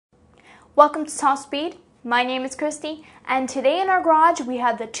Welcome to Top Speed. My name is Christy, and today in our garage we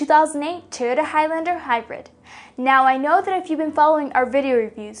have the 2008 Toyota Highlander Hybrid. Now I know that if you've been following our video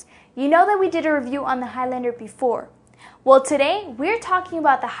reviews, you know that we did a review on the Highlander before. Well, today we're talking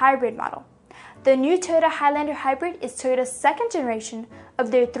about the hybrid model. The new Toyota Highlander Hybrid is Toyota's second generation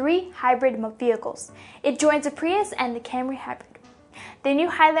of their three hybrid vehicles. It joins the Prius and the Camry Hybrid. The new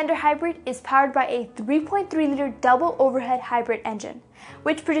Highlander Hybrid is powered by a 3.3-liter double overhead hybrid engine,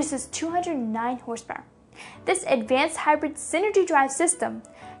 which produces 209 horsepower. This advanced hybrid synergy drive system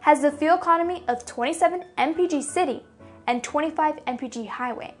has the fuel economy of 27 mpg city and 25 mpg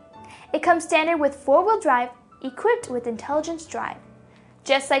highway. It comes standard with four-wheel drive equipped with intelligence drive.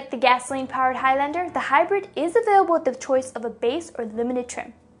 Just like the gasoline-powered Highlander, the hybrid is available with the choice of a base or limited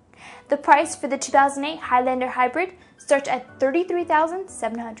trim. The price for the 2008 Highlander Hybrid starts at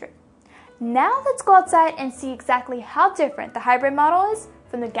 $33,700. Now let's go outside and see exactly how different the hybrid model is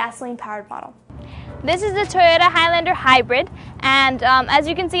from the gasoline-powered model. This is the Toyota Highlander Hybrid, and as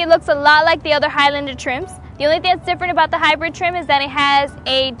you can see, it looks a lot like the other Highlander trims. The only thing that's different about the hybrid trim is that it has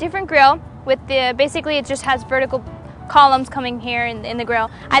a different grille with basically it just has vertical columns coming here in the grille.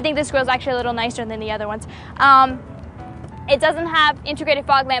 I think this grille is actually a little nicer than the other ones. It doesn't have integrated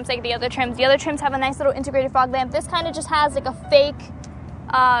fog lamps like the other trims. The other trims have a nice little integrated fog lamp. This kind of just has like a fake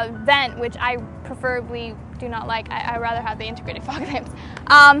vent, which I preferably do not like. I rather have the integrated fog lamps.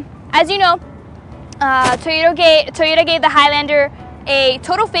 As you know, Toyota gave the Highlander a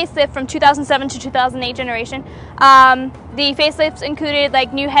total facelift from 2007 to 2008 generation. The facelifts included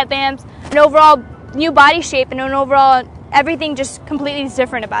like new headlamps, an overall new body shape, and an overall everything just completely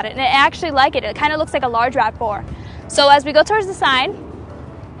different about it. And I actually like it. It kind of looks like a large RAV4. So as we go towards the side,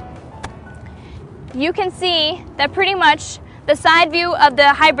 you can see that pretty much the side view of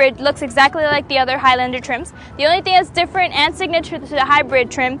the hybrid looks exactly like the other Highlander trims. The only thing that's different and signature to the hybrid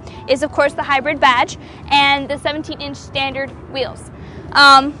trim is, of course, the hybrid badge and the 17-inch standard wheels.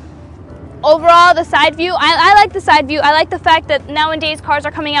 Overall, the side view, I like the side view. I like the fact that nowadays cars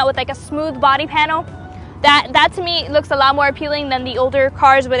are coming out with like a smooth body panel. That to me looks a lot more appealing than the older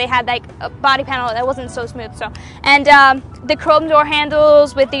cars where they had like a body panel that wasn't so smooth. And the chrome door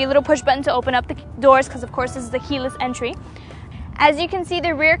handles with the little push button to open up the doors, because of course this is the keyless entry. As you can see,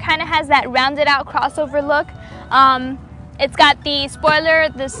 the rear kind of has that rounded out crossover look. It's got the spoiler,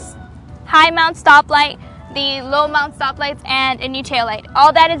 this high mount stoplight, the low mount stoplights, and a new taillight.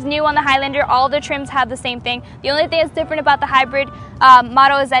 All that is new on the Highlander. All the trims have the same thing. The only thing that's different about the hybrid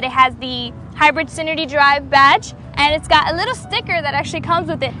model is that it has the hybrid synergy drive badge, and it's got a little sticker that actually comes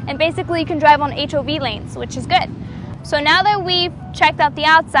with it, and basically you can drive on HOV lanes, which is good. So now that we've checked out the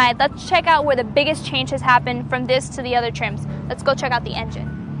outside, let's check out where the biggest change has happened from this to the other trims. Let's go check out the engine.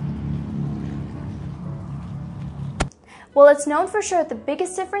 Well, it's known for sure that the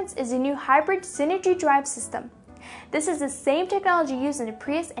biggest difference is the new hybrid synergy drive system. This is the same technology used in the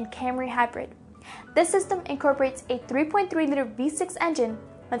Prius and Camry Hybrid. This system incorporates a 3.3-liter V6 engine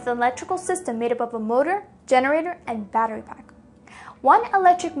with an electrical system made up of a motor, generator, and battery pack. One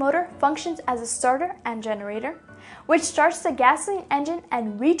electric motor functions as a starter and generator, which starts the gasoline engine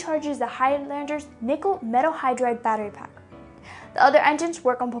and recharges the Highlander's nickel metal hydride battery pack. The other engines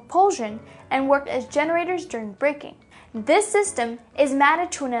work on propulsion and work as generators during braking. This system is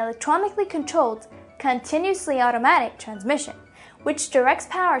mounted to an electronically controlled, continuously automatic transmission, which directs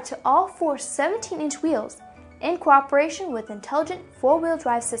power to all four 17-inch wheels in cooperation with intelligent four-wheel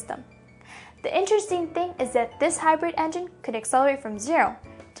drive system. The interesting thing is that this hybrid engine could accelerate from 0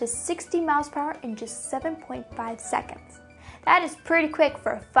 to 60 miles per hour in just 7.5 seconds. That is pretty quick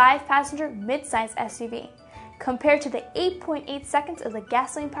for a 5-passenger mid-size SUV. Compared to the 8.8 seconds of the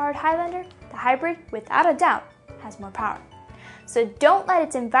gasoline-powered Highlander, the hybrid, without a doubt, has more power. So don't let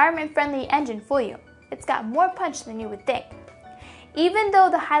its environment-friendly engine fool you. It's got more punch than you would think. Even though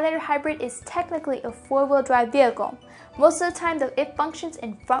the Highlander Hybrid is technically a four-wheel drive vehicle, most of the time it functions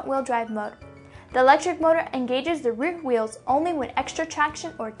in front-wheel drive mode. The electric motor engages the rear wheels only when extra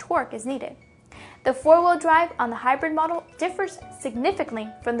traction or torque is needed. The four-wheel drive on the hybrid model differs significantly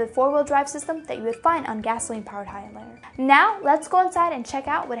from the four-wheel drive system that you would find on gasoline-powered Highlander. Now, let's go inside and check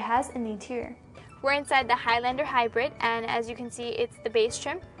out what it has in the interior. We're inside the Highlander Hybrid, and as you can see, it's the base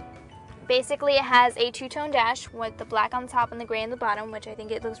trim. Basically, it has a two-tone dash with the black on the top and the gray on the bottom, which I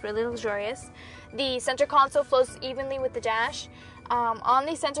think it looks really luxurious. The center console flows evenly with the dash. On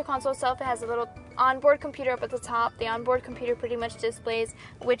the center console itself, it has a little onboard computer up at the top. The onboard computer pretty much displays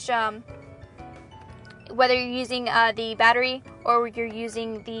which whether you're using the battery or you're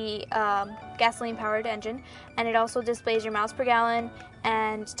using the gasoline-powered engine, and it also displays your miles per gallon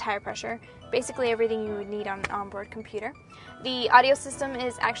and tire pressure, basically everything you would need on an onboard computer. The audio system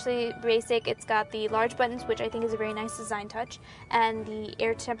is actually basic. It's got the large buttons, which I think is a very nice design touch, and the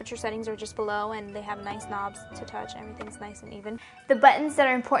air temperature settings are just below, and they have nice knobs to touch. Everything's nice and even. The buttons that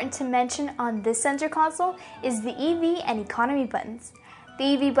are important to mention on this center console is the EV and economy buttons.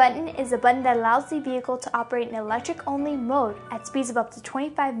 The EV button is a button that allows the vehicle to operate in electric-only mode at speeds of up to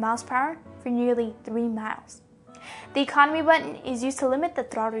 25 miles per hour for nearly 3 miles. The economy button is used to limit the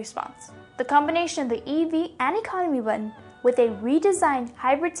throttle response. The combination of the EV and economy button with a redesigned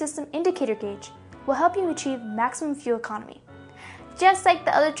hybrid system indicator gauge will help you achieve maximum fuel economy. Just like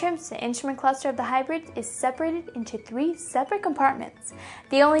the other trims, the instrument cluster of the hybrid is separated into 3 separate compartments.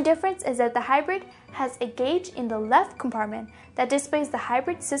 The only difference is that the hybrid has a gauge in the left compartment that displays the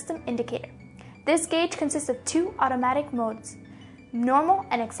hybrid system indicator. This gauge consists of 2 automatic modes, normal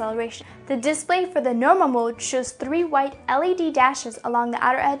and acceleration. The display for the normal mode shows 3 white LED dashes along the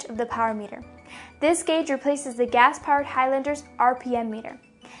outer edge of the power meter. This gauge replaces the gas-powered Highlander's RPM meter.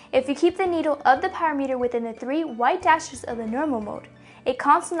 If you keep the needle of the power meter within the 3 white dashes of the normal mode, a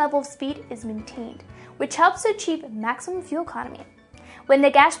constant level of speed is maintained, which helps to achieve maximum fuel economy. When the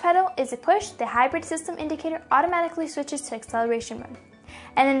gas pedal is pushed, the hybrid system indicator automatically switches to acceleration mode.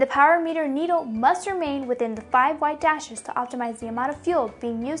 And then the power meter needle must remain within the 5 white dashes to optimize the amount of fuel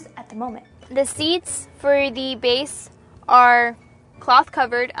being used at the moment. The seats for the base are cloth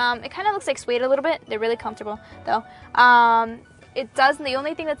covered. It kind of looks like suede a little bit. They're really comfortable though. The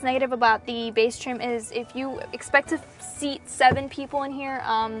only thing that's negative about the base trim is if you expect to seat 7 people in here,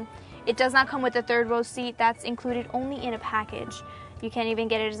 it does not come with a 3rd row seat. That's included only in a package. You can't even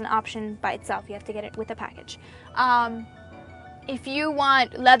get it as an option by itself. You have to get it with a package. If you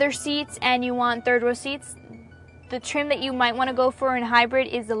want leather seats and you want 3rd row seats, the trim that you might want to go for in hybrid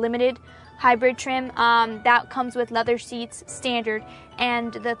is the limited hybrid trim. That comes with leather seats standard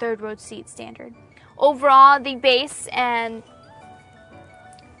and the 3rd row seat standard. Overall, the base and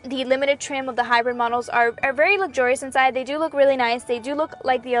the limited trim of the hybrid models are very luxurious inside. They do look really nice. They do look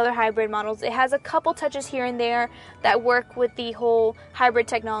like the other hybrid models. It has a couple touches here and there that work with the whole hybrid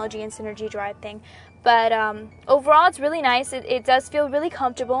technology and synergy drive thing. But overall, it's really nice. It does feel really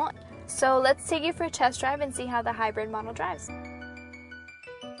comfortable. So let's take you for a test drive and see how the hybrid model drives.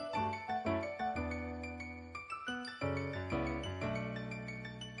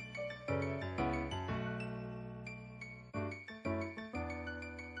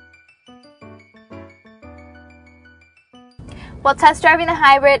 While test driving the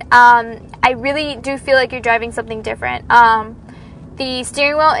hybrid, I really do feel like you're driving something different. The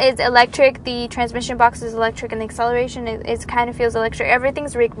steering wheel is electric, the transmission box is electric, and the acceleration is kind of feels electric.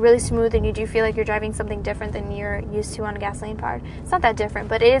 Everything's really smooth, and you do feel like you're driving something different than you're used to on a gasoline powered. It's not that different,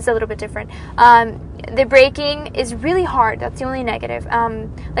 but it is a little bit different. The braking is really hard. That's the only negative.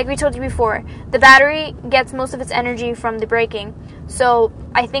 Like we told you before, the battery gets most of its energy from the braking, so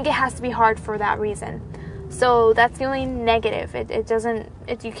I think it has to be hard for that reason. So that's the only negative.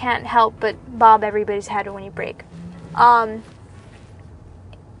 You can't help but bob everybody's head when you brake.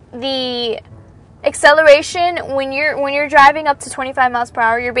 The acceleration, when you're driving up to 25 miles per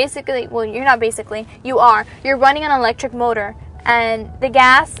hour, you're basically, well, you're not basically, you're running an electric motor, and the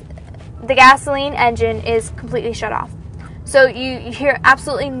gasoline engine is completely shut off. So you hear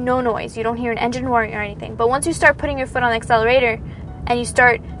absolutely no noise. You don't hear an engine roaring or anything. But once you start putting your foot on the accelerator and you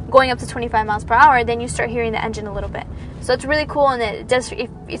start going up to 25 miles per hour, then you start hearing the engine a little bit. So it's really cool, and it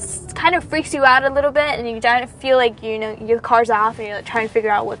kind of freaks you out a little bit, and you kind of feel like your car's off, and you're like trying to figure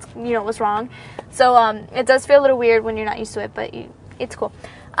out what's wrong. So it does feel a little weird when you're not used to it, but it's cool.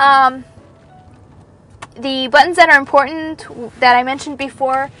 The buttons that are important that I mentioned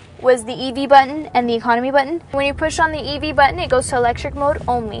before was the EV button and the economy button. When you push on the EV button, it goes to electric mode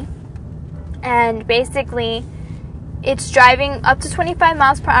only, and basically it's driving up to 25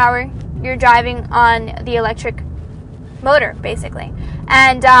 miles per hour. You're driving on the electric motor, basically.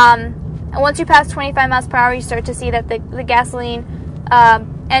 And once you pass 25 miles per hour, you start to see that the gasoline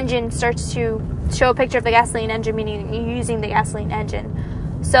engine starts to show a picture of the gasoline engine, meaning you're using the gasoline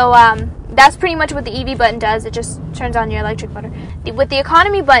engine. So that's pretty much what the EV button does. It just turns on your electric motor. With the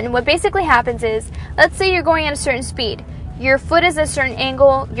economy button, what basically happens is, let's say you're going at a certain speed. Your foot is at a certain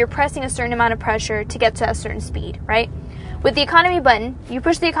angle, you're pressing a certain amount of pressure to get to a certain speed, right? With the economy button, you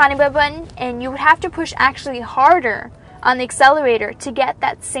push the economy button, and you would have to push actually harder on the accelerator to get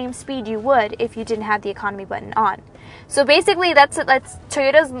that same speed you would if you didn't have the economy button on. So basically, that's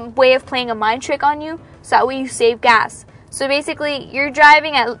Toyota's way of playing a mind trick on you, so that way you save gas. So basically, you're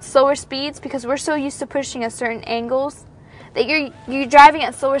driving at slower speeds because we're so used to pushing at certain angles that you're driving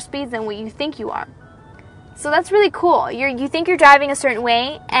at slower speeds than what you think you are. So that's really cool. You think you're driving a certain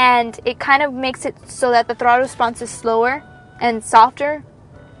way, and it kind of makes it so that the throttle response is slower and softer,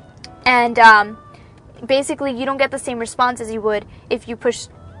 and basically you don't get the same response as you would if you push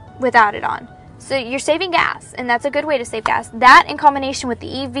without it on. So you're saving gas, and that's a good way to save gas. That, in combination with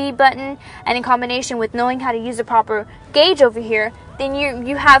the EV button, and in combination with knowing how to use the proper gauge over here, then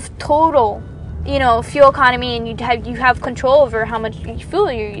you have total, fuel economy, and you have control over how much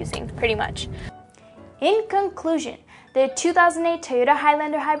fuel you're using, pretty much. In conclusion, the 2008 Toyota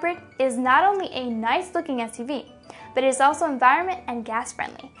Highlander Hybrid is not only a nice-looking SUV, but it is also environment and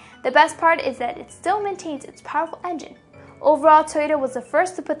gas-friendly. The best part is that it still maintains its powerful engine. Overall, Toyota was the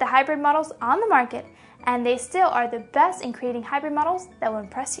first to put the hybrid models on the market, and they still are the best in creating hybrid models that will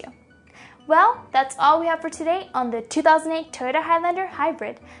impress you. Well, that's all we have for today on the 2008 Toyota Highlander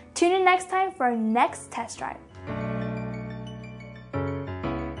Hybrid. Tune in next time for our next test drive.